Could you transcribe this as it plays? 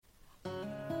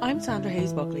I'm Sandra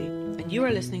Hayes-Buckley, and you are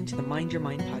listening to the Mind Your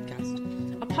Mind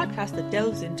podcast, a podcast that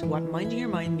delves into what minding your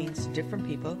mind means to different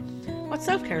people, what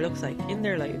self-care looks like in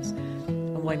their lives,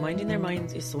 and why minding their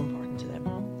minds is so important to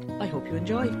them. I hope you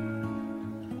enjoy.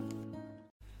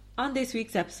 On this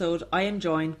week's episode, I am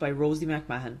joined by Rosie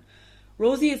McMahon.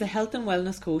 Rosie is a health and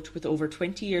wellness coach with over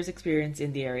 20 years experience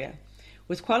in the area.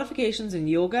 With qualifications in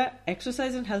yoga,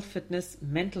 exercise and health fitness,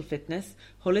 mental fitness,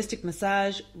 holistic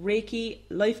massage, Reiki,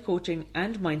 life coaching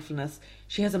and mindfulness,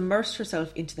 she has immersed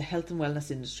herself into the health and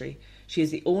wellness industry. She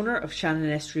is the owner of Shannon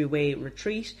Estuary Way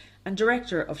Retreat and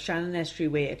director of Shannon Estuary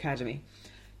Way Academy.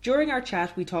 During our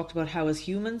chat, we talked about how as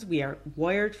humans we are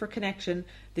wired for connection,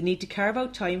 the need to carve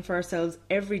out time for ourselves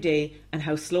every day, and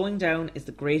how slowing down is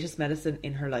the greatest medicine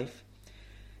in her life.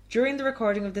 During the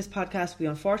recording of this podcast, we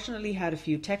unfortunately had a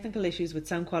few technical issues with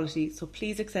sound quality, so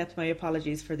please accept my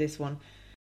apologies for this one.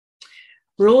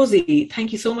 Rosie,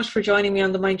 thank you so much for joining me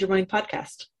on the Mind Your Mind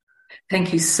podcast.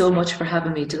 Thank you so much for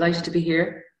having me. Delighted to be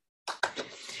here.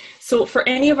 So for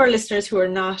any of our listeners who are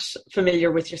not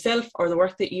familiar with yourself or the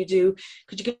work that you do,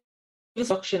 could you give us an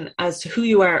introduction as to who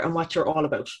you are and what you're all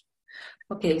about?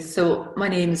 Okay, so my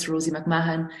name is Rosie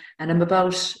McMahon, and I'm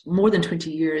about more than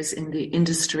 20 years in the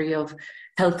industry of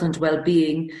health and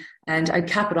well-being, and I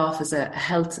cap it off as a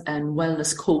health and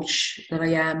wellness coach that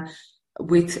I am,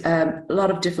 with a lot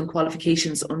of different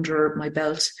qualifications under my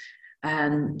belt,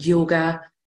 yoga,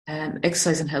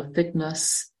 exercise and health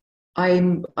fitness. I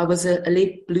was a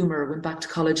late bloomer, went back to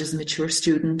college as a mature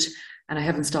student, and I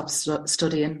haven't stopped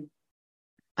studying.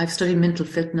 I've studied mental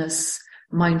fitness,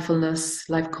 mindfulness,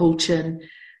 life coaching,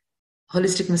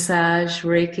 holistic massage,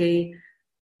 Reiki.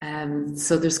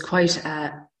 So there's quite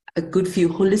a good few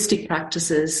holistic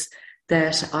practices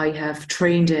that I have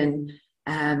trained in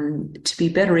to be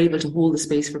better able to hold the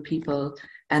space for people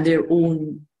and their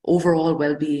own overall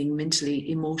well-being, mentally,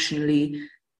 emotionally,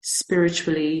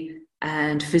 spiritually,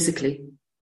 and physically.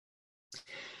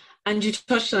 And you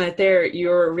touched on it there,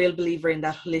 you're a real believer in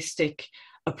that holistic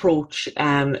approach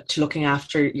to looking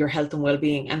after your health and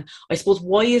well-being. And I suppose,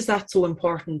 why is that so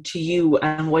important to you,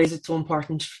 and why is it so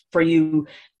important for you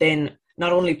then,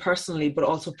 not only personally but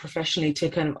also professionally, to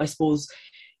kind of, I suppose,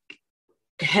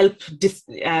 help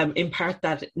impart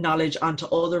that knowledge onto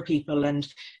other people and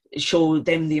show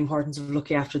them the importance of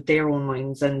looking after their own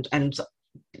minds and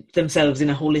themselves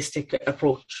in a holistic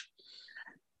approach?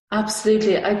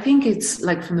 Absolutely. I think it's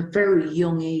like from a very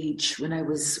young age, when I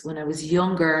was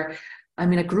younger, I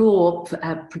mean, I grew up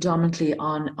predominantly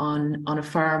on a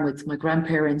farm with my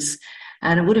grandparents,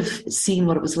 and I would have seen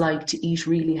what it was like to eat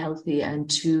really healthy and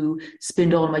to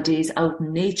spend all my days out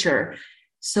in nature.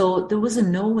 So there was a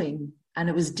knowing, and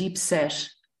it was deep set,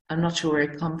 I'm not sure where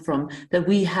it come from, that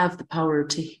we have the power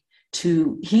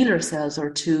to heal ourselves, or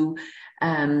to,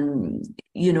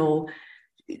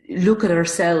 look at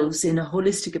ourselves in a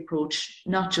holistic approach,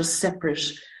 not just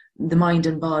separate the mind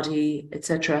and body,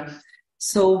 etc.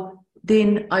 So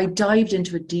then I dived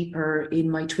into it deeper in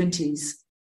my 20s.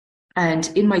 And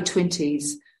in my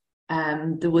 20s,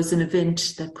 there was an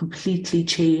event that completely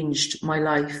changed my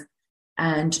life.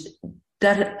 And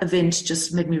that event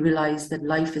just made me realize that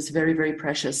life is very, very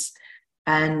precious,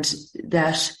 and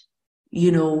that,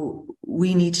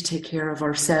 we need to take care of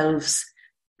ourselves.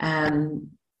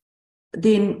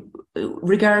 Then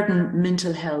regarding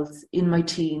mental health in my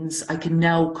teens, I can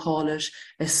now call it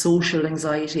a social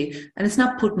anxiety. And it's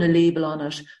not putting a label on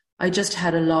it. I just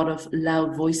had a lot of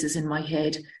loud voices in my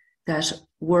head that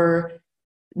were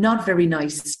not very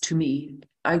nice to me.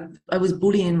 I was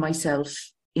bullying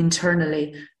myself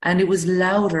internally, and it was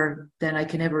louder than I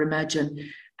can ever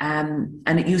imagine. And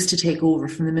it used to take over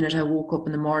from the minute I woke up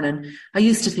in the morning. I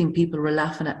used to think people were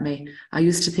laughing at me. I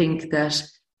used to think that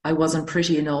I wasn't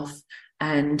pretty enough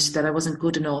and that I wasn't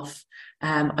good enough.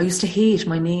 I used to hate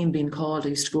my name being called. I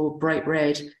used to go bright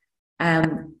red.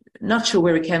 Not sure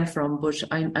where it came from, but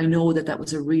I know that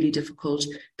was a really difficult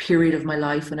period of my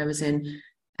life when I was in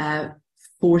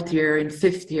fourth year and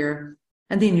fifth year.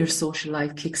 And then your social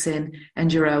life kicks in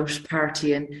and you're out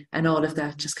partying, and all of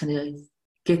that just kind of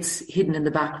gets hidden in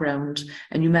the background,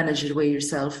 and you manage it away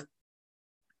yourself.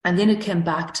 And then it came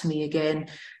back to me again,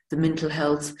 the mental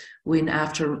health, when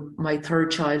after my third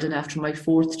child and after my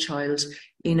fourth child,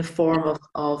 in a form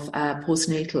of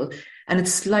postnatal. And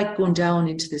it's like going down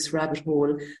into this rabbit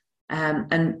hole.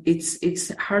 And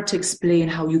it's hard to explain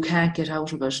how you can't get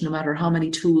out of it, no matter how many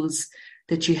tools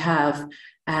that you have.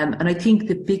 And I think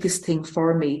the biggest thing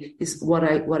for me is what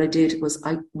I did was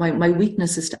my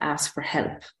weakness is to ask for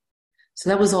help. So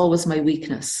that was always my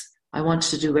weakness. I wanted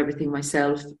to do everything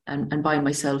myself and by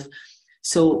myself.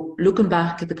 So looking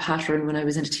back at the pattern when I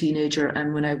was a teenager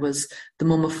and when I was the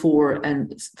mum of 4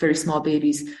 and very small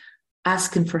babies,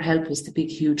 asking for help was the big,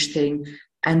 huge thing.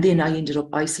 And then I ended up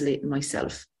isolating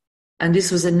myself. And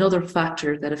this was another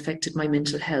factor that affected my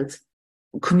mental health.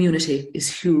 Community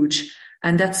is huge.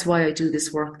 And that's why I do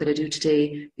this work that I do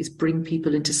today, is bring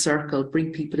people into circle,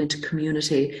 bring people into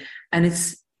community. And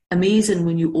it's amazing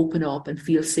when you open up and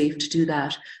feel safe to do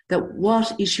that, that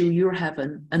what issue you're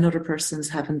having, another person's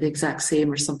having the exact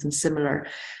same or something similar.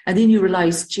 And then you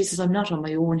realize, Jesus, I'm not on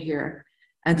my own here.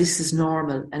 And this is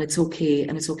normal and it's okay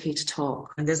to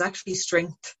talk. And there's actually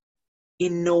strength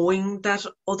in knowing that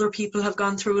other people have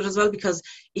gone through it as well, because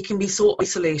it can be so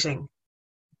isolating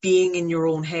being in your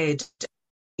own head,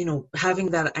 you know, having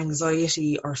that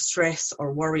anxiety or stress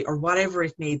or worry or whatever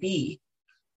it may be.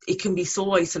 It can be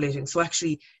so isolating. So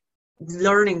actually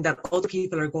learning that other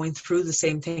people are going through the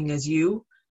same thing as you,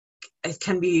 it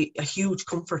can be a huge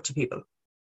comfort to people.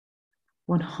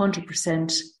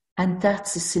 100%. And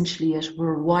that's essentially it.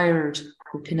 We're wired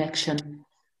for connection.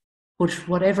 But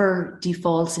whatever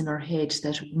defaults in our head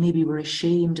that maybe we're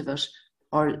ashamed of it,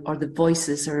 or the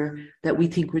voices, or that we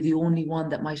think we're the only one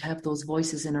that might have those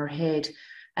voices in our head.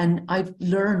 And I've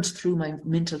learned through my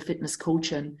mental fitness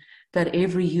coaching that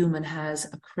every human has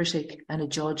a critic and a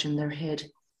judge in their head.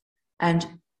 And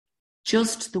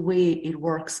just the way it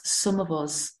works, some of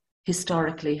us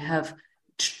historically have,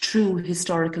 through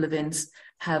historical events,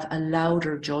 have a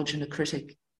louder judge and a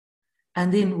critic.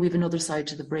 And then we have another side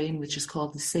to the brain, which is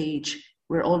called the sage,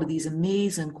 where all of these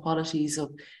amazing qualities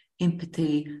of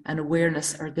empathy and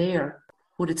awareness are there.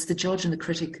 But it's the judge and the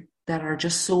critic that are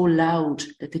just so loud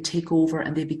that they take over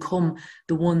and they become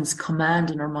the ones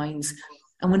commanding our minds.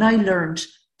 And when I learned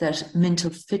that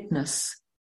mental fitness,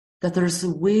 that there's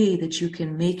a way that you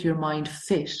can make your mind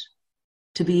fit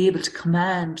to be able to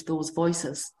command those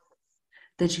voices,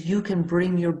 that you can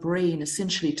bring your brain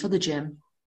essentially to the gym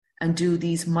and do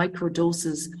these micro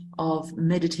doses of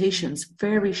meditations,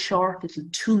 very short little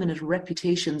 2-minute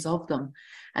repetitions of them.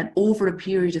 And over a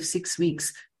period of 6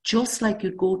 weeks, just like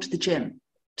you'd go to the gym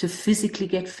to physically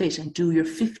get fit and do your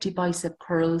 50 bicep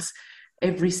curls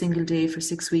every single day for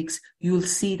 6 weeks, you'll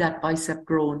see that bicep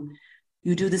growing.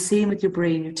 You do the same with your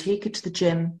brain. You take it to the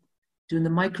gym, doing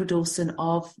the microdosing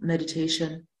of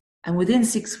meditation. And within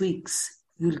 6 weeks,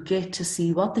 you'll get to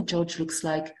see what the judge looks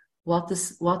like, what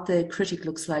the critic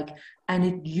looks like. And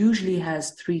it usually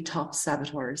has 3 top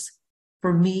saboteurs.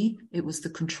 For me, it was the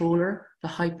controller, the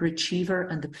hyperachiever,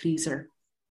 and the pleaser.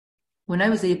 When I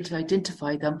was able to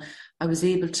identify them, I was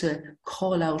able to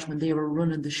call out when they were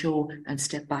running the show and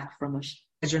step back from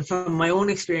it. From my own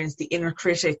experience, the inner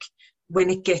critic, when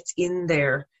it gets in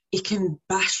there, it can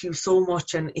bash you so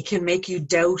much and it can make you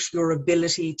doubt your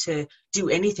ability to do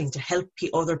anything, to help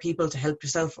other people, to help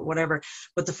yourself or whatever.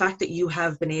 But the fact that you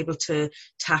have been able to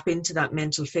tap into that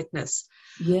mental fitness,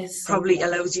 yes, probably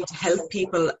allows you to help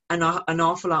people an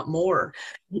awful lot more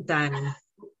than,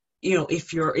 you know,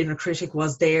 if your inner critic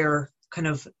was there kind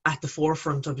of at the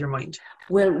forefront of your mind.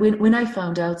 Well, when I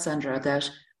found out, Sandra, that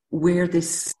where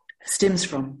this stems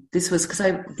from, this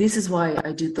is why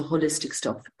I do the holistic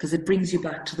stuff, because it brings you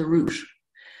back to the root.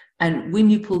 And when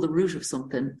you pull the root of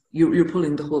something, you're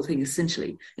pulling the whole thing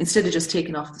essentially, instead of just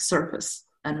taking off the surface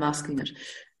and masking it.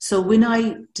 So when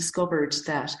I discovered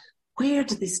that, where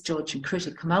did this judge and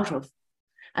critic come out of?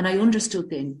 And I understood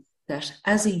then that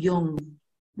as a young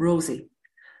Rosie,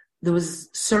 there was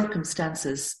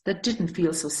circumstances that didn't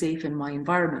feel so safe in my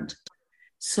environment.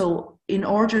 So in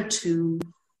order to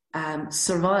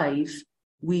survive,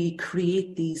 we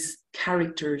create these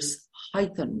characters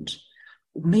heightened.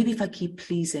 Maybe if I keep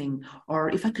pleasing, or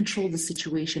if I control the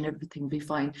situation, everything will be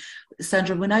fine.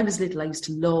 Sandra, when I was little, I used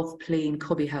to love playing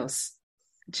Cubby House.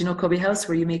 Do you know Cubby House,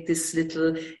 where you make this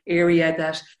little area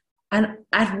that, and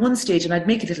at one stage, and I'd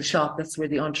make a little shop, that's where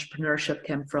the entrepreneurship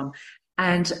came from.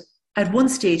 And at one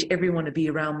stage, everyone would be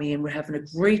around me and we're having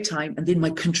a great time. And then my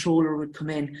controller would come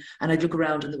in and I'd look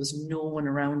around and there was no one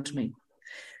around me.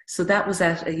 So that was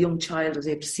at a young child, I was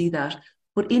able to see that.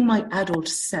 But in my adult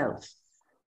self,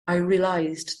 I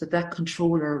realized that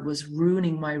controller was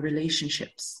ruining my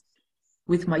relationships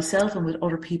with myself and with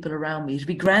other people around me. It'd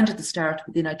be grand at the start,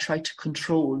 but then I tried to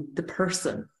control the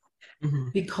person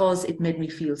because it made me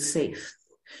feel safe.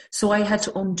 So I had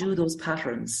to undo those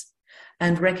patterns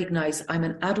and recognize I'm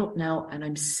an adult now and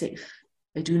I'm safe.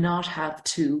 I do not have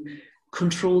to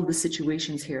control the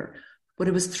situations here. But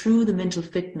it was through the mental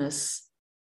fitness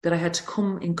that I had to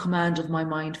come in command of my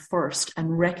mind first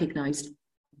and recognize,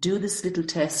 do this little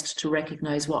test to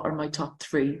recognize what are my top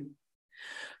 3.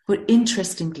 But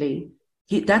interestingly,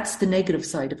 that's the negative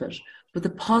side of it. But the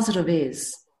positive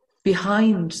is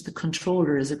behind the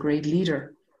controller is a great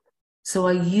leader. So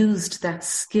I used that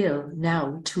skill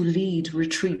now to lead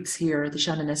retreats here at the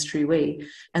Shannon Estuary Way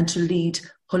and to lead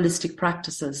holistic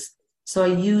practices. So I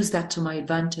use that to my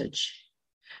advantage.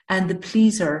 And the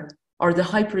pleaser or the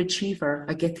hyperachiever,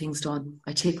 I get things done.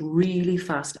 I take really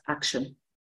fast action.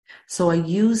 So I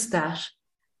use that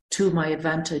to my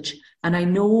advantage. And I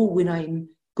know when I'm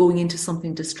going into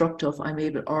something destructive, I'm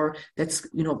able, or that's,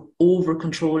 over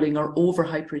controlling or over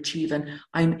hyperachieving,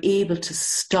 I'm able to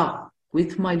stop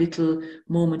with my little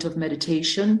moment of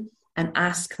meditation and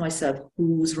ask myself,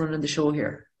 who's running the show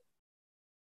here?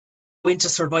 Into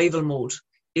survival mode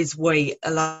is why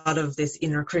a lot of this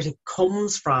inner critic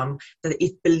comes from, that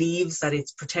it believes that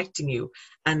it's protecting you.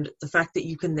 And the fact that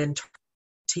you can then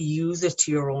to use it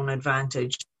to your own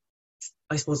advantage,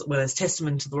 I suppose, well, it's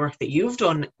testament to the work that you've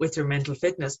done with your mental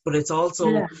fitness, but it's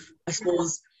also, I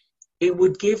suppose, it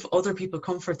would give other people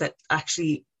comfort that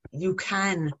actually you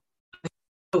can,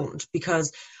 don't,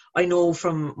 because I know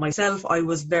from myself, I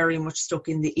was very much stuck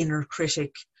in the inner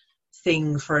critic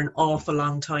thing for an awful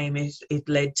long time. It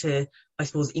led to, I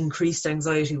suppose, increased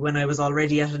anxiety when I was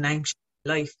already at an anxious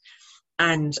life.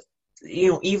 And,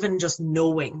 even just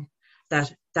knowing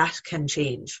that that can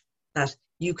change, that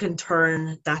you can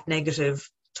turn that negative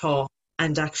talk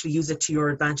and actually use it to your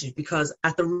advantage, because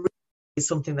at the root is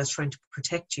something that's trying to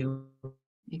protect you.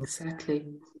 Exactly.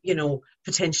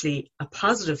 Potentially a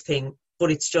positive thing,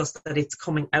 but it's just that it's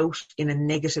coming out in a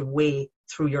negative way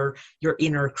through your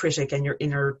inner critic and your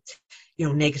inner,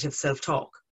 negative self-talk.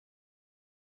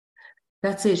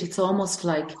 That's it. It's almost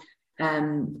like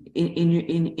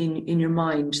in your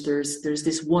mind, there's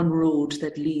this one road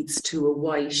that leads to a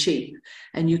Y shape,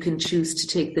 and you can choose to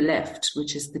take the left,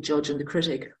 which is the judge and the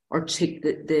critic, or take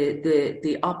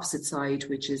the opposite side,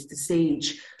 which is the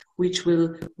sage, which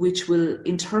will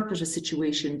interpret a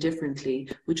situation differently,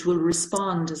 which will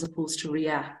respond as opposed to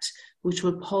react, which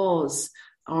will pause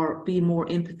or be more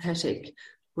empathetic,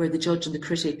 where the judge and the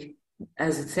critic,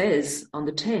 as it says on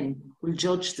the tin, will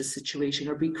judge the situation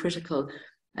or be critical.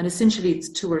 And essentially it's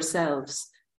to ourselves.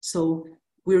 So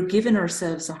we're giving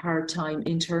ourselves a hard time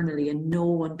internally, and no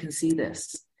one can see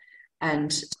this.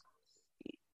 And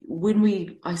when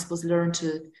we, I suppose, learn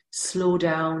to slow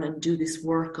down and do this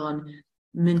work on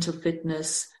mental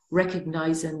fitness,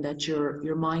 recognizing that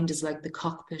your mind is like the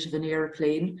cockpit of an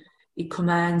airplane, it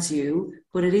commands you,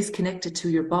 but it is connected to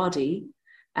your body,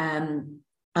 and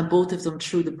both of them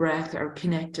through the breath are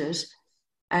connected.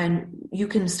 And you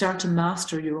can start to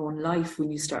master your own life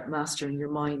when you start mastering your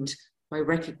mind by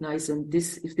recognizing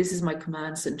this. If this is my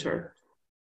command center,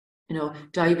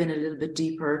 dive in a little bit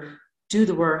deeper, do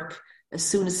the work. As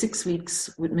soon as 6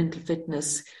 weeks with mental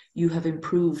fitness, you have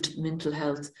improved mental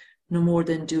health. No more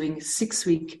than doing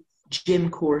 6-week gym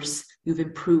course, you've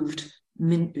improved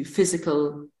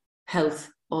physical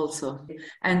health also.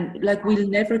 And we'll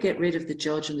never get rid of the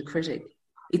judge and the critic.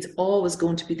 It's always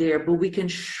going to be there, but we can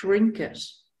shrink it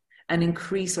and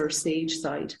increase our sage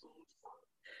side.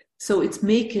 So it's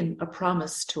making a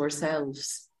promise to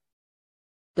ourselves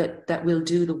that we'll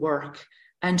do the work,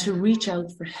 and to reach out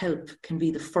for help can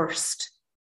be the first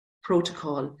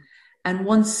protocol. And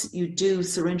once you do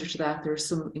surrender to that, there are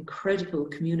some incredible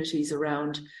communities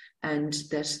around, and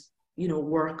that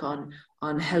work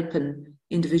on helping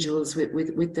individuals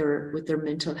with their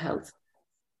mental health.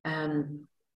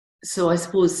 So I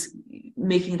suppose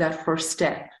making that first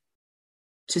step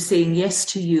to saying yes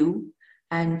to you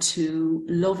and to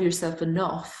love yourself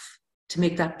enough to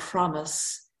make that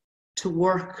promise to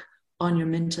work on your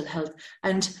mental health.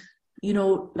 And,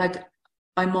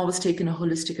 I'm always taking a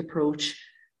holistic approach.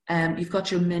 You've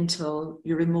got your mental,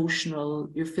 your emotional,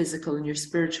 your physical, and your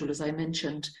spiritual, as I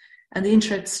mentioned. And the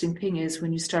interesting thing is,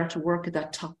 when you start to work at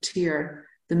that top tier,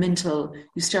 the mental,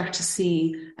 you start to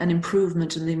see an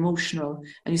improvement in the emotional,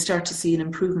 and you start to see an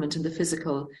improvement in the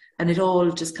physical, and it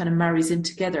all just kind of marries in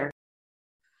together.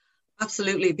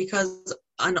 Absolutely,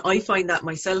 and I find that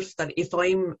myself, that if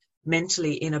I'm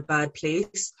mentally in a bad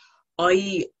place,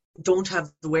 I don't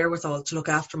have the wherewithal to look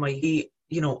after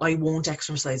I won't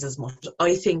exercise as much.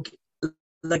 I think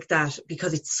like that,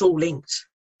 because it's so linked.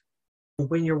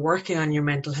 When you're working on your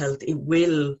mental health, it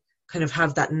will kind of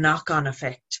have that knock-on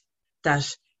effect,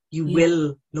 that you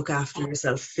will look after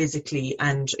yourself physically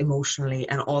and emotionally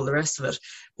and all the rest of it.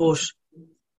 But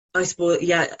I suppose,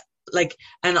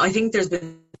 and I think there's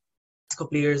been a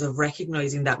couple of years of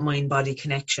recognizing that mind-body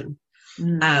connection,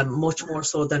 much more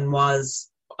so than was,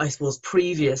 I suppose,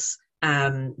 previous.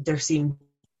 There seemed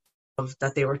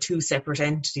that they were two separate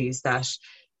entities, that,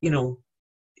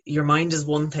 your mind is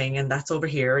one thing and that's over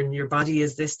here, and your body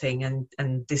is this thing,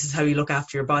 and this is how you look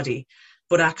after your body.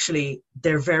 but actually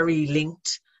they're very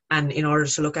linked. And in order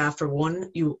to look after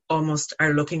one, you almost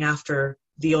are looking after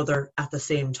the other at the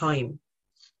same time.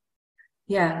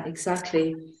 Yeah,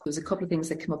 exactly. There's a couple of things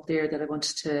that came up there that I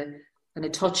wanted to kind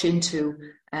of touch into.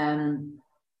 And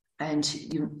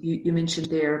you mentioned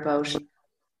there about,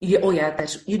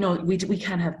 that, we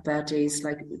can have bad days.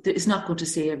 Like, it's not going to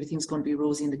say everything's going to be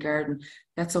rosy in the garden.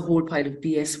 That's a whole pile of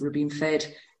BS we're being fed.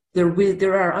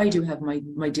 I do have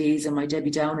my days and my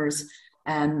Debbie Downers.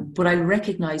 But I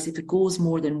recognize if it goes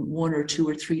more than 1 or 2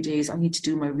 or 3 days, I need to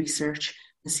do my research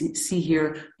and see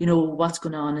here, what's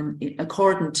going on, and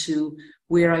according to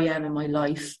where I am in my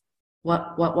life,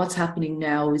 what's happening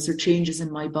now. Is there changes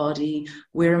in my body?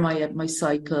 Where am I at my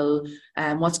cycle?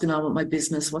 What's going on with my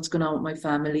business? What's going on with my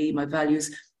family, my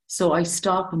values? So I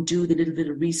stop and do the little bit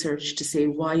of research to say,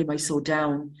 why am I so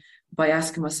down? By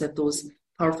asking myself those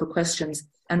powerful questions.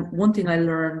 And one thing I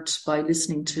learned by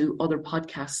listening to other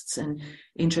podcasts, and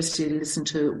interested to listen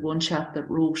to one chap that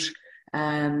wrote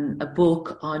a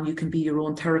book on You Can Be Your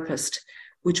Own Therapist,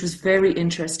 which was very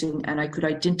interesting. And I could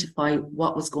identify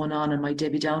what was going on in my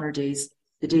Debbie Downer days,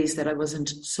 the days that I wasn't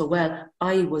so well.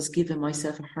 I was giving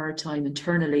myself a hard time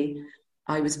internally.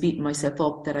 I was beating myself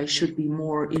up that I should be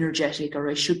more energetic, or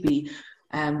I should be,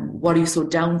 what are you so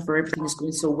down for? Everything is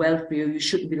going so well for you. You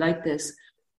shouldn't be like this.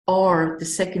 Or the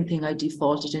second thing I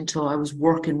defaulted into, I was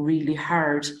working really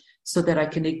hard so that I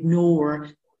can ignore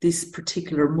this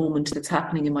particular moment that's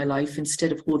happening in my life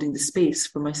instead of holding the space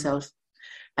for myself.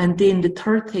 And then the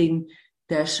third thing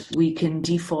that we can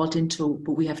default into,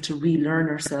 but we have to relearn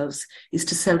ourselves, is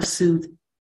to self-soothe.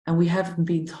 And we haven't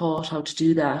been taught how to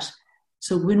do that.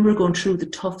 So when we're going through the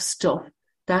tough stuff,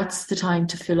 that's the time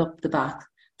to fill up the bath.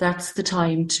 That's the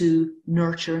time to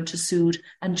nurture and to soothe.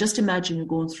 And just imagine you're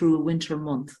going through a winter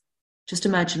month. Just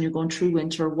imagine you're going through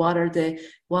winter. What are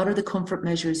the comfort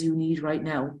measures you need right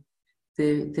now?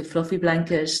 The fluffy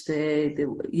blanket,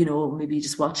 maybe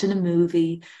just watching a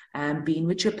movie, being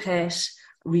with your pet,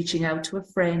 reaching out to a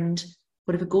friend.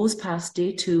 But if it goes past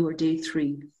day 2 or day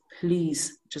 3,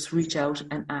 please just reach out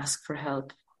and ask for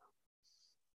help.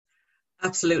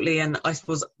 Absolutely. And I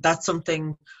suppose that's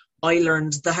something I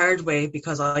learned the hard way,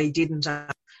 because I didn't.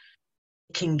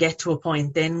 Can get to a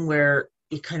point then where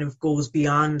it kind of goes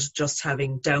beyond just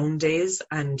having down days,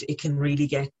 and it can really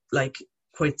get like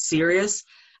quite serious.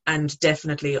 And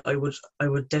definitely, I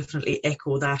would definitely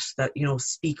echo that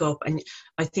speak up. And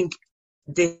I think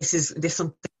this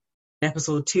something in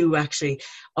episode 2 actually,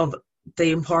 of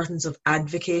the importance of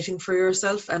advocating for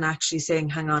yourself and actually saying,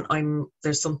 hang on,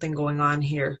 there's something going on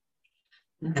here.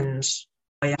 Mm-hmm. And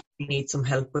I actually need some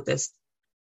help with this.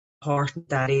 Important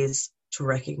that is to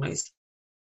recognise.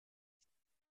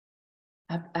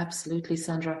 Absolutely,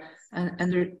 Sandra.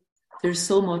 And there's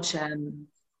so much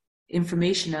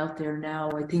information out there now.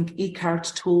 I think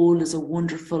Eckhart Tolle is a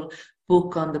wonderful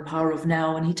book on the power of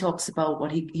now, and he talks about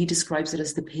what he describes it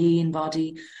as the pain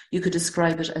body. You could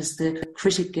describe it as the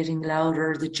critic getting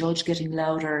louder, the judge getting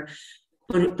louder.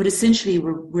 But essentially,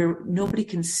 we're nobody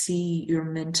can see your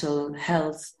mental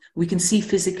health. We can see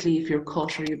physically if you're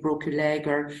cut or you broke your leg,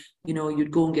 or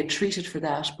you'd go and get treated for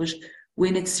that. But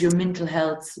when it's your mental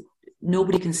health,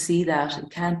 nobody can see that. It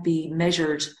can't be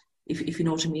measured. If you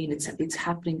know what I mean, it's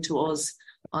happening to us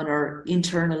on our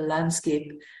internal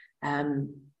landscape.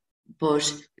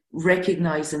 But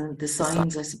recognizing the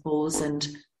signs, I suppose,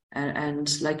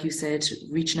 and like you said,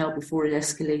 reaching out before it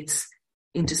escalates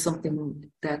into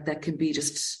something that can be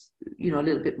just a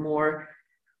little bit more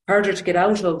harder to get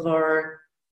out of. Or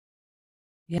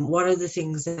what are the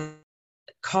things that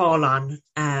call on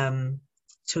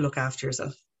to look after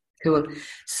yourself? Cool.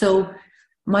 So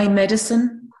my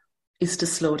medicine is to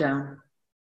slow down.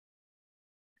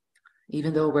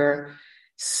 Even though we're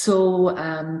so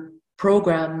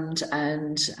programmed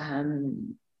and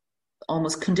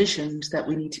almost conditioned that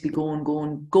we need to be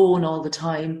going all the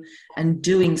time and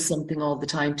doing something all the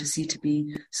time to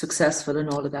be successful and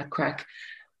all of that crack.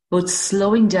 But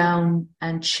slowing down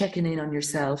and checking in on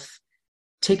yourself,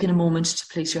 taking a moment to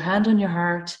place your hand on your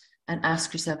heart and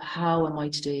ask yourself, how am I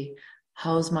today?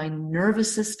 How's my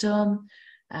nervous system?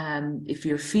 If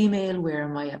you're female, where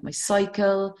am I at my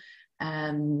cycle?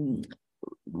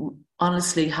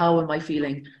 Honestly, how am I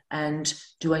feeling? And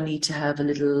do I need to have a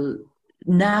little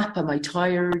nap? Am I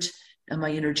tired? Am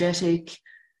I energetic?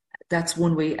 That's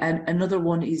one way. And another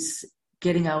one is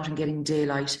getting out and getting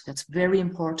daylight. That's very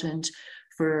important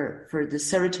for the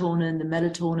serotonin, the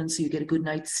melatonin, so you get a good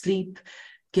night's sleep.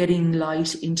 Getting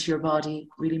light into your body,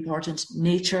 really important.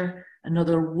 Nature,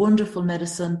 another wonderful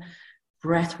medicine.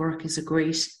 Breath work is a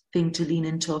great thing to lean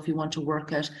into if you want to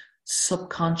work at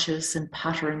subconscious and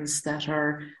patterns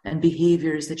and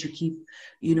behaviors that you keep,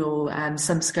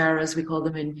 samskaras, we call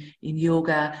them in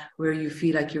yoga, where you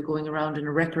feel like you're going around in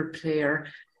a record player,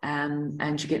 and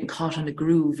you're getting caught in a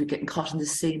groove, you're getting caught in the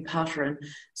same pattern.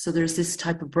 So there's this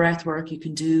type of breath work you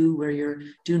can do where you're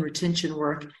doing retention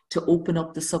work to open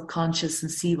up the subconscious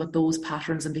and see what those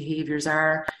patterns and behaviors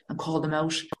are and call them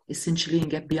out essentially and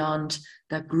get beyond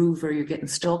that groove where you're getting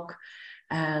stuck.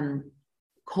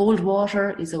 Cold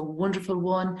water is a wonderful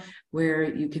one where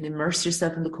you can immerse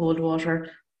yourself in the cold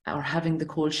water, or having the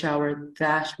cold shower.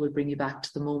 That will bring you back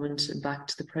to the moment and back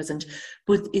to the present.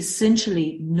 But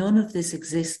essentially, none of this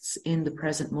exists in the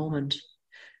present moment.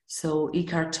 So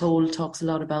Eckhart Tolle talks a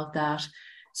lot about that.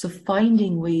 So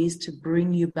finding ways to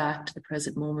bring you back to the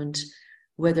present moment,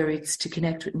 whether it's to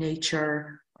connect with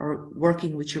nature or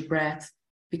working with your breath,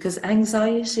 because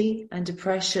anxiety and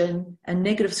depression and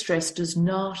negative stress does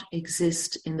not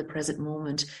exist in the present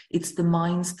moment. It's the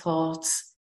mind's thoughts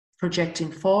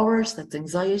projecting forward, that's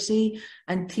anxiety,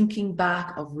 and thinking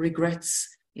back of regrets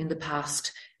in the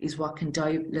past is what can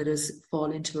let us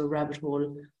fall into a rabbit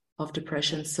hole of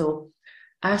depression. So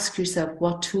ask yourself,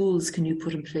 what tools can you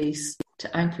put in place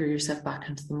to anchor yourself back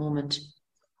into the moment?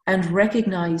 And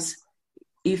recognize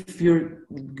if you're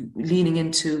leaning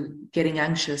into getting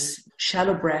anxious,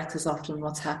 shallow breath is often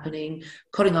what's happening,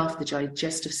 cutting off the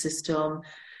digestive system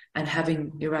and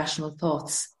having irrational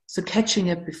thoughts. So catching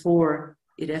it before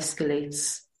it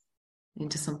escalates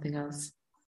into something else.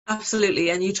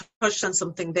 Absolutely. And you touched on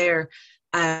something there,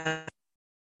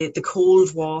 the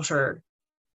cold water.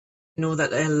 I know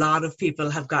that a lot of people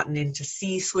have gotten into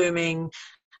sea swimming,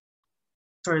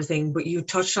 sort of thing, but you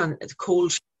touched on the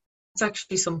cold. It's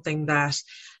actually something that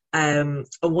a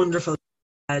wonderful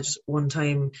dad one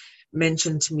time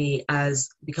mentioned to me, as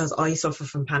because I suffer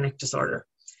from panic disorder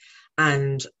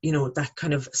and, that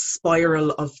kind of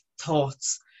spiral of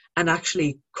thoughts. And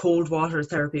actually cold water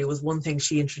therapy was one thing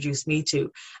she introduced me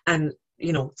to. And,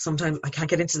 sometimes I can't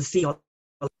get into the sea. I'll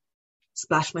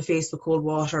splash my face with cold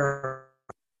water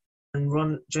and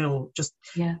run, just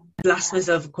blast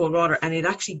myself with cold water. And it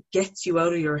actually gets you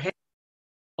out of your head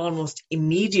almost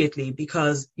immediately,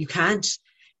 because you can't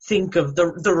think of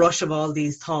the rush of all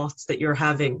these thoughts that you're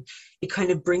having. It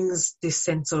kind of brings this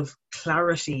sense of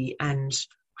clarity, and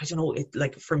I don't know, it,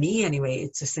 like for me anyway,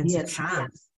 it's a sense of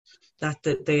calm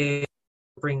that they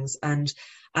brings. And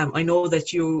I know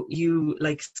that you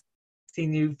like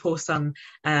seeing you post on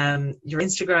your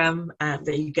Instagram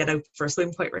that you get out for a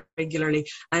swim quite regularly.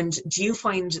 And do you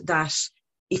find that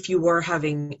if you were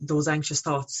having those anxious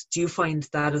thoughts, do you find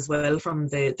that as well from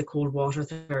the cold water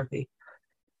therapy?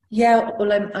 Yeah,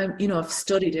 well, I've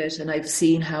studied it, and I've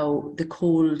seen how the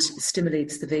cold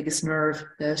stimulates the vagus nerve,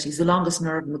 that is the longest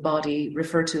nerve in the body,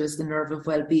 referred to as the nerve of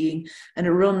well-being, and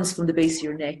it runs from the base of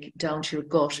your neck down to your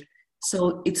gut.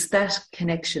 So it's that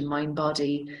connection,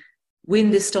 mind-body. When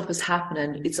this stuff is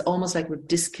happening, it's almost like we're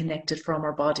disconnected from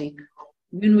our body.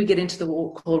 When we get into the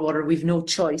cold water, we've no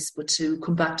choice but to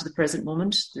come back to the present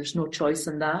moment. There's no choice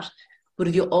in that. But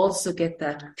if you also get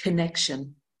that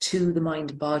connection to the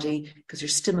mind and body, because you're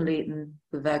stimulating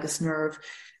the vagus nerve,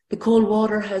 the cold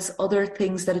water has other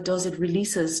things that it does. It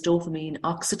releases dopamine,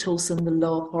 oxytocin, the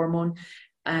love hormone,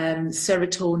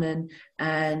 serotonin,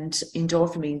 and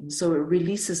endorphin. So it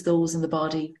releases those in the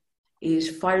body.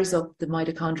 It fires up the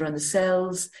mitochondria and the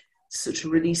cells, so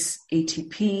to release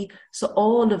ATP. So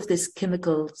all of this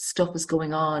chemical stuff is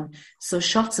going on. So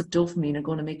shots of dopamine are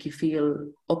going to make you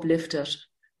feel uplifted.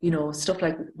 Stuff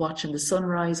like watching the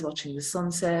sunrise, watching the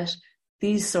sunset.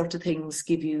 These sort of things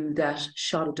give you that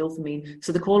shot of dopamine.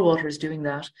 So the cold water is doing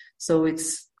that. So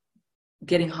it's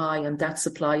getting high on that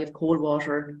supply of cold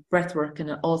water. Breath work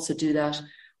can also do that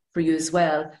for you as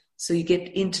well. So you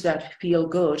get into that feel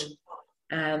good.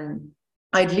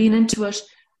 I'd lean into it.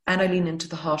 And I lean into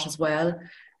the hot as well.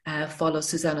 Follow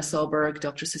Susanna Solberg,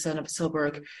 Dr. Susanna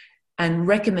Solberg, and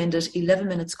recommend it 11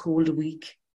 minutes cold a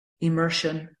week,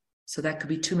 immersion. So that could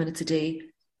be 2 minutes a day.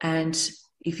 And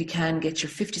if you can get your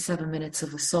 57 minutes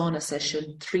of a sauna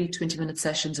session, 3 20-minute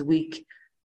sessions a week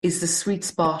is the sweet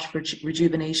spot for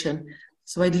rejuvenation.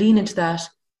 So I'd lean into that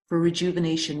for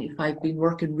rejuvenation. If I've been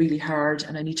working really hard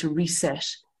and I need to reset,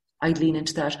 I'd lean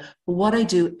into that. But what I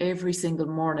do every single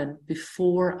morning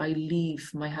before I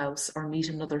leave my house or meet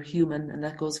another human, and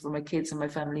that goes for my kids and my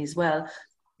family as well,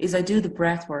 is I do the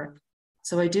breath work.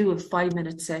 So I do a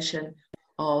 5-minute session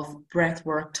of breath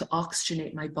work to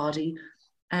oxygenate my body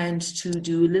and to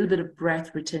do a little bit of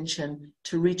breath retention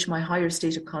to reach my higher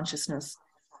state of consciousness.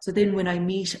 So then when I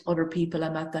meet other people,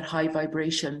 I'm at that high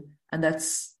vibration, and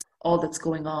that's all that's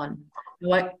going on.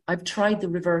 I've tried the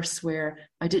reverse where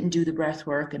I didn't do the breath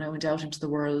work and I went out into the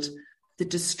world. The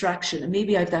distraction, and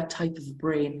maybe I have that type of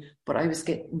brain, but I was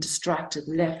getting distracted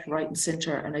left, right, and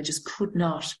center, and I just could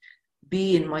not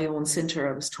be in my own center.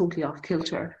 I was totally off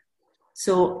kilter.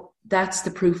 So that's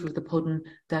the proof of the pudding,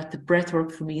 that the breath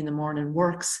work for me in the morning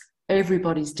works.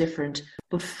 Everybody's different,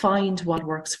 but find what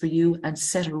works for you and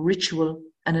set a ritual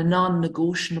and a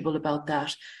non-negotiable about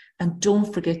that. And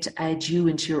don't forget to add you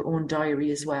into your own diary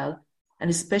as well.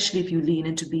 And especially if you lean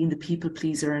into being the people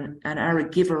pleaser and are a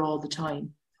giver all the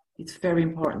time, it's very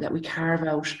important that we carve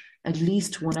out at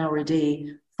least 1 hour a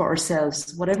day for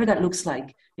ourselves, whatever that looks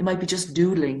like. It might be just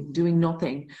doodling, doing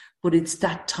nothing, but it's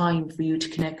that time for you to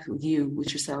connect with you,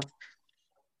 with yourself.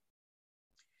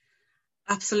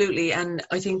 Absolutely. And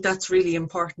I think that's really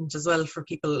important as well for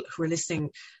people who are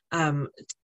listening,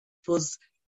 was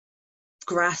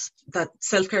grasp that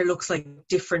self-care looks like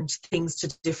different things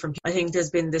to different people. I think there's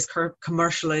been this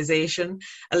commercialization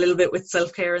a little bit with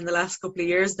self-care in the last couple of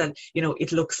years that, you know,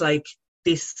 it looks like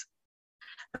this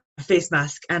face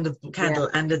mask and a candle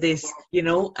and a this, you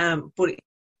know, but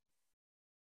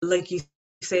like you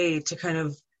say, to kind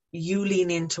of you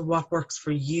lean into what works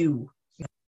for you.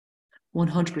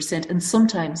 100%. And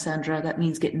sometimes, Sandra, that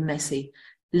means getting messy,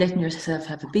 letting yourself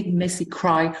have a big messy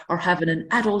cry, or having an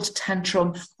adult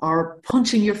tantrum, or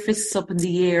punching your fists up in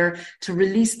the air to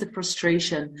release the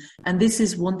frustration. And this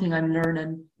is one thing I'm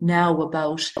learning now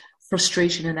about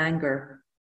frustration and anger.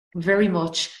 Very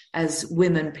much as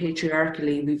women,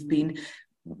 patriarchally, we've been,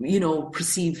 you know,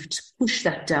 perceived to push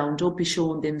that down. Don't be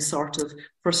showing them sort of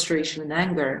frustration and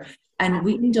anger. And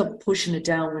we end up pushing it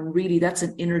down when really that's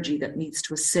an energy that needs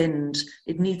to ascend.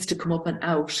 It needs to come up and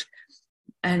out.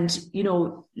 And, you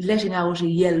know, letting out a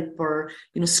yelp or,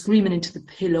 you know, screaming into the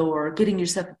pillow or getting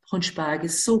yourself a punch bag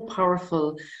is so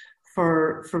powerful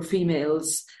for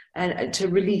females, and to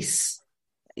release,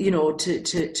 you know,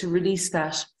 to release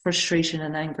that frustration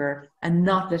and anger and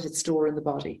not let it store in the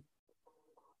body.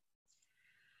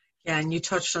 Yeah, and you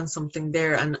touched on something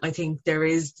there, and I think there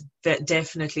is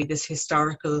definitely this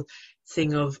historical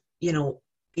thing of, you know,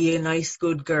 be a nice,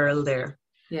 good girl there.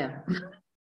 Yeah.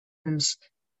 And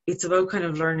it's about kind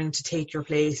of learning to take your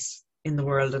place in the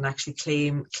world and actually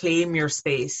claim your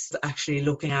space, actually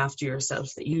looking after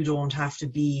yourself, that you don't have to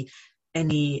be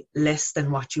any less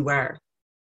than what you are.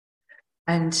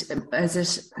 And is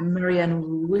it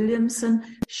Marianne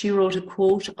Williamson? She wrote a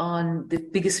quote on the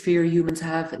biggest fear humans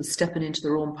have is stepping into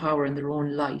their own power and their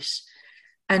own light.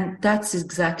 And that's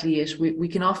exactly it. We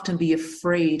can often be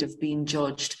afraid of being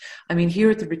judged. I mean,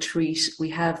 here at the retreat,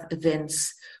 we have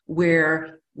events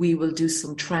where we will do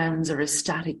some trance or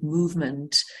ecstatic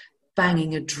movement,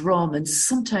 banging a drum, and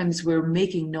sometimes we're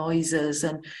making noises.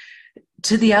 And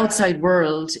to the outside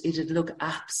world, it'd look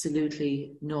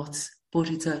absolutely nuts, but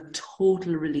it's a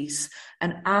total release.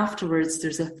 And afterwards,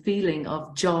 there's a feeling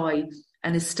of joy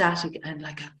and ecstatic and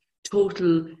like a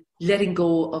total letting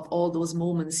go of all those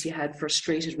moments you had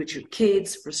frustrated with your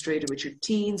kids, frustrated with your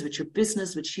teens, with your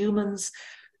business, with humans,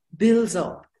 builds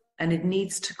up and it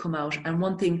needs to come out. And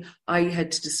one thing I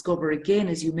had to discover again,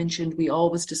 as you mentioned, we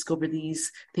always discover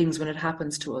these things when it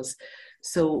happens to us.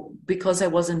 So because I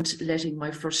wasn't letting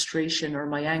my frustration or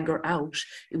my anger out,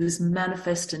 it was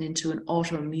manifesting into an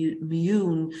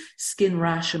autoimmune skin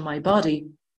rash in my body.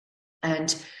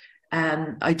 And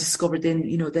I discovered then,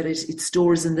 you know, that it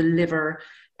stores in the liver,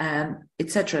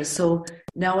 etc. So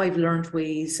now I've learned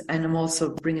ways, and I'm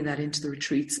also bringing that into the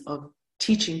retreats, of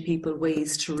teaching people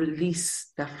ways to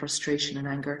release that frustration and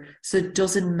anger so it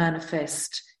doesn't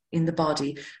manifest in the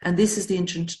body. And this is the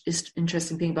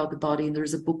interesting thing about the body. And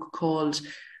there's a book called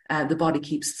The Body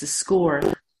Keeps the Score,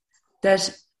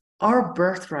 that our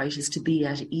birthright is to be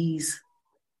at ease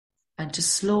and to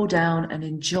slow down and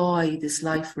enjoy this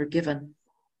life we're given.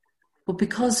 But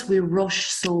because we rush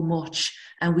so much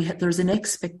and there's an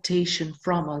expectation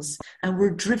from us and we're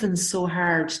driven so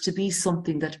hard to be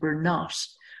something that we're not,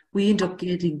 we end up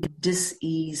getting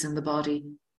dis-ease in the body,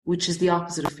 which is the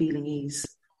opposite of feeling ease.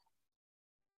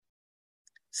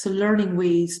 So learning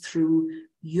ways through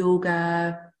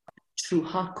yoga, through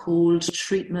hot cold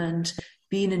treatment,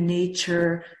 being in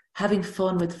nature, having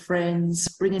fun with friends,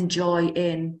 bringing joy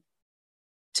in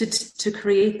to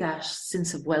create that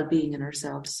sense of well-being in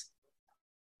ourselves.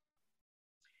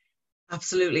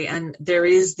 Absolutely. And there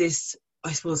is this,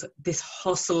 I suppose, this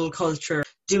hustle culture,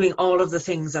 doing all of the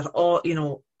things at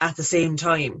the same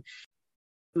time.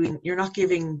 You're not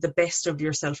giving the best of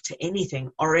yourself to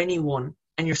anything or anyone,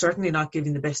 and you're certainly not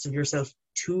giving the best of yourself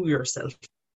to yourself.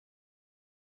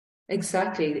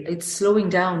 Exactly. It's slowing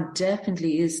down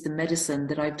definitely is the medicine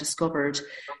that I've discovered,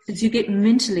 because you get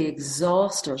mentally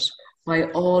exhausted by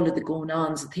all of the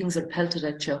going-ons and things are pelted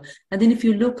at you. And then if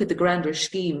you look at the grander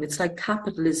scheme, it's like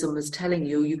capitalism is telling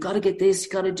you, you got to get this,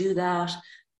 you got to do that.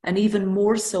 And even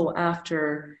more so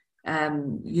after,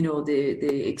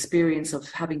 the experience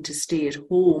of having to stay at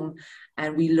home,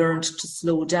 and we learned to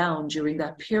slow down during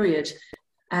that period.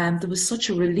 There was such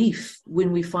a relief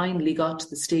when we finally got to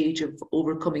the stage of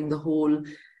overcoming the whole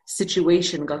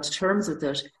situation, got to terms with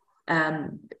it.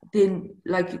 Then,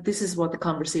 like, this is what the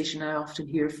conversation I often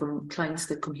hear from clients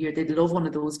that come here. They'd love one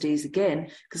of those days again,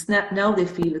 because now they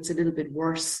feel it's a little bit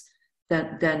worse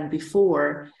than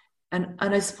before. And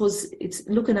I suppose it's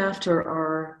looking after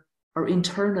our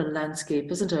internal landscape,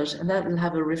 isn't it? And that will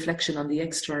have a reflection on the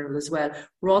external as well.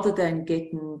 Rather than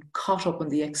getting caught up on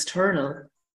the external,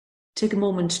 take a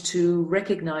moment to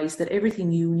recognize that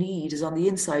everything you need is on the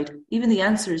inside. Even the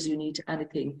answers you need to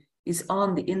anything is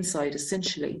on the inside,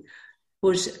 essentially.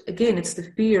 But again, it's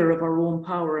the fear of our own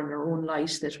power and our own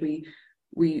light that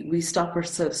we stop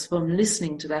ourselves from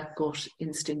listening to that gut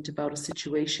instinct about a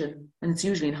situation. And it's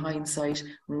usually in hindsight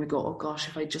when we go, oh gosh,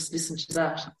 if I just listened to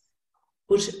that.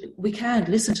 But we can't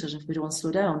listen to it if we don't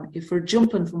slow down. If we're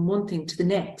jumping from one thing to the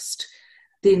next,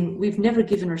 then we've never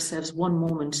given ourselves one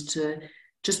moment to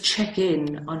just check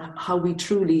in on how we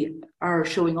truly are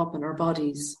showing up in our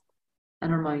bodies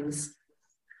and our minds.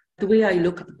 The way I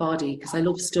look at the body, because I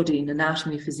love studying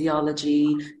anatomy,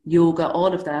 physiology, yoga,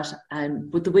 all of that.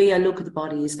 But the way I look at the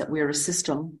body is that we're a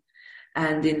system,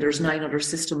 and then there's 9 other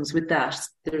systems with that.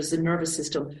 There's a nervous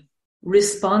system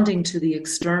responding to the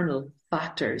external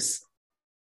factors.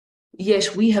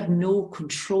 Yet we have no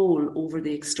control over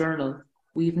the external.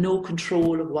 We have no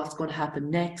control of what's going to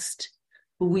happen next.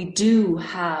 But we do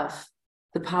have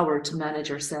the power to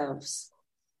manage ourselves,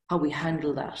 how we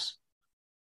handle that.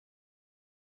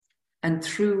 And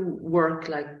through work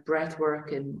like breath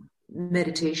work and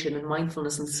meditation and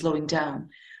mindfulness and slowing down,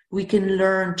 we can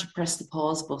learn to press the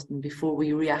pause button before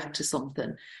we react to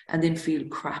something and then feel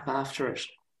crap after it.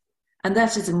 And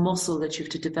that is a muscle that you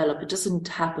have to develop. It doesn't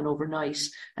happen overnight.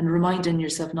 And reminding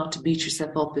yourself not to beat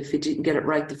yourself up if you didn't get it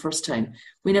right the first time.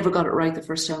 We never got it right the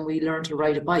first time we learned to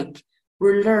ride a bike.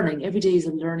 We're learning. Every day is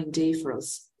a learning day for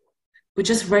us. But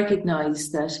just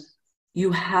recognize that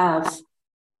you have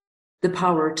the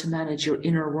power to manage your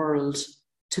inner world,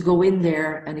 to go in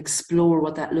there and explore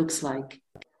what that looks like.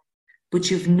 But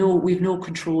we've no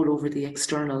control over the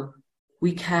external.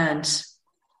 We can't,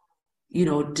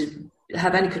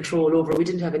 have any control over. We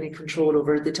didn't have any control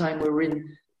over the time we were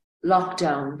in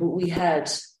lockdown, but we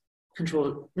had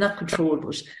control, not control,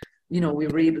 but, we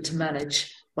were able to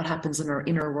manage what happens in our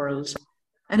inner world.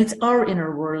 And it's our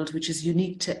inner world, which is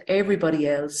unique to everybody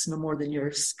else, no more than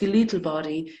your skeletal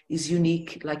body is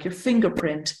unique, like your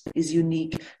fingerprint is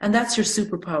unique. And that's your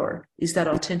superpower, is that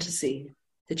authenticity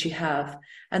that you have.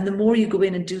 And the more you go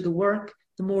in and do the work,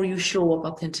 the more you show up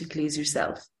authentically as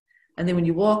yourself. And then when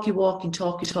you walk, you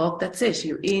talk, that's it.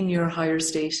 You're in your higher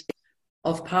state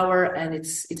of power, and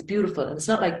it's beautiful. And it's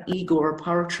not like ego or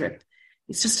power trip.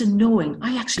 It's just a knowing,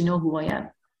 I actually know who I am.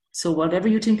 So whatever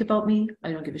you think about me,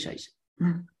 I don't give a shit.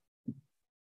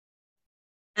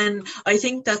 And I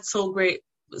think that's so great.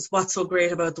 What's so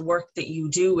great about the work that you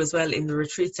do as well in the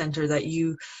retreat center, that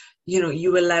you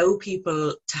allow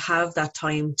people to have that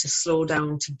time to slow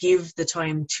down, to give the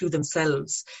time to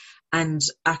themselves, and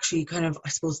actually kind of, I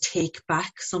suppose, take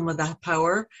back some of that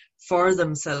power for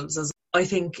themselves. As I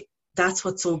think that's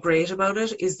what's so great about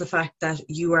it, is the fact that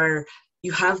you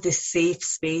have this safe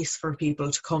space for people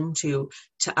to come to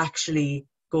actually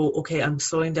go, okay, I'm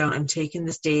slowing down, I'm taking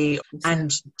this day,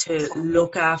 and to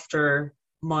look after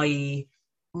my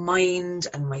mind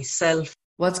and myself.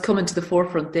 What's coming to the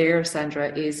forefront there,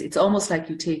 Sandra, is it's almost like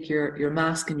you take your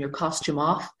mask and your costume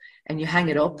off and you hang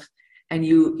it up, and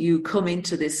you come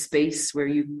into this space where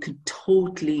you could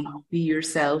totally be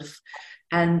yourself,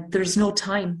 and there's no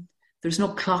time. There's no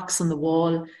clocks on the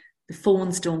wall. The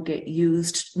phones don't get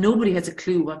used. Nobody has a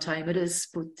clue what time it is,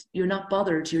 but you're not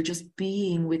bothered. You're just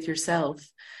being with yourself.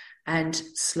 And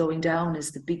slowing down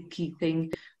is the big key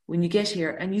thing when you get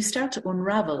here, and you start to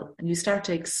unravel and you start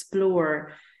to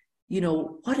explore,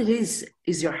 what it is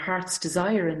your heart's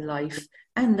desire in life,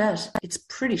 and that it's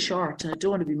pretty short. And I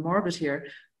don't want to be morbid here,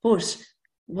 but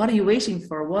what are you waiting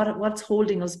for? What's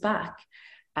holding us back?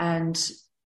 And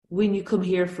when you come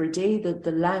here for a day,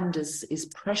 the land is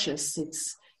precious.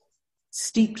 It's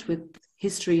steeped with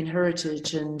history and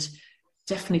heritage, and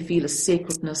definitely feel a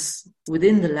sacredness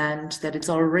within the land, that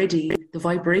the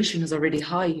vibration is already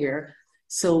high here.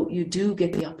 So you do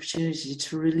get the opportunity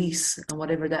to release, and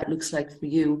whatever that looks like for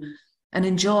you, and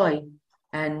enjoy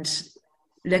and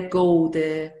let go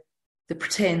the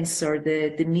pretense or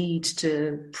the need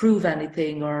to prove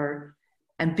anything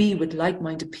and be with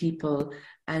like-minded people,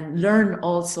 and learn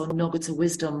also nuggets of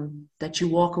wisdom that you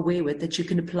walk away with, that you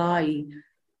can apply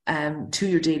to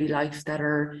your daily life, that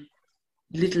are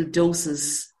little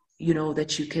doses,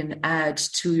 that you can add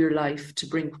to your life to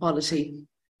bring quality.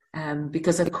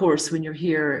 Because of course, when you're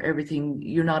here,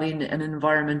 you're not in an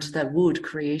environment that would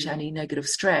create any negative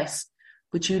stress,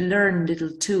 but you learn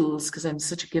little tools, because I'm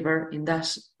such a giver in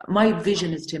that. My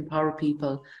vision is to empower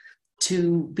people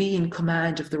to be in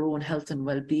command of their own health and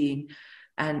well-being,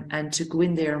 and to go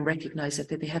in there and recognize that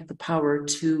they have the power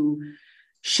to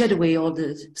shed away all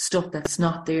the stuff that's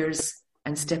not theirs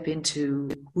and step into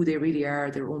who they really are,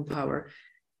 their own power.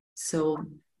 So,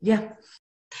 yeah.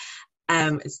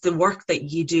 It's the work that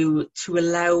you do to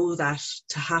allow that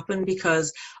to happen,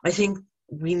 because I think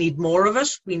we need more of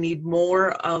it. We need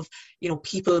more of,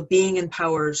 people being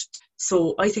empowered.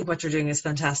 So I think what you're doing is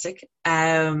fantastic.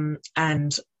 And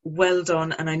well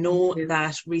done. And I know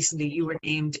that recently you were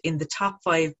named in the top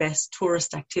 5 best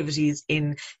tourist activities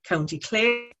in County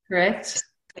Clare. Correct.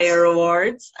 Clare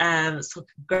Awards. So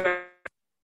congrats.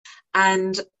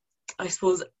 And I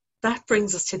suppose that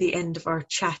brings us to the end of our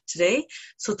chat today.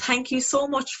 So thank you so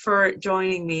much for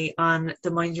joining me on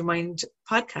the Mind Your Mind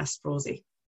podcast, Rosie.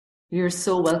 You're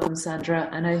so welcome, Sandra.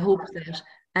 And I hope that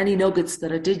any nuggets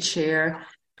that I did share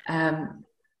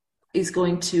is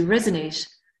going to resonate.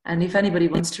 And if anybody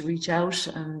wants to reach out,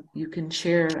 you can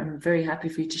share. I'm very happy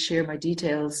for you to share my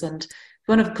details. And if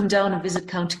you want to come down and visit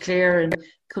County Clare and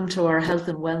come to our health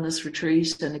and wellness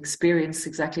retreat and experience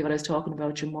exactly what I was talking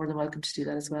about, you're more than welcome to do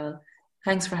that as well.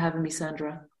 Thanks for having me,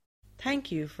 Sandra.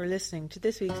 Thank you for listening to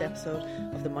this week's episode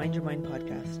of the Mind Your Mind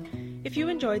podcast. If you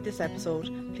enjoyed this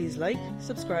episode, please like,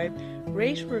 subscribe,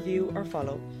 rate, review or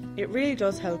follow. It really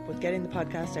does help with getting the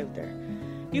podcast out there.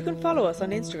 You can follow us on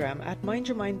Instagram at Mind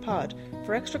Your Mind Pod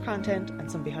for extra content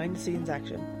and some behind the scenes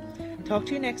action. Talk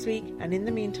to you next week, and in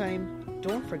the meantime,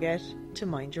 don't forget to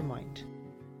mind your mind.